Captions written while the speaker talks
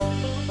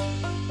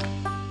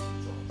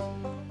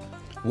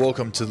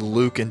Welcome to the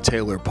Luke and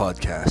Taylor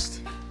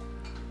podcast.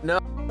 No.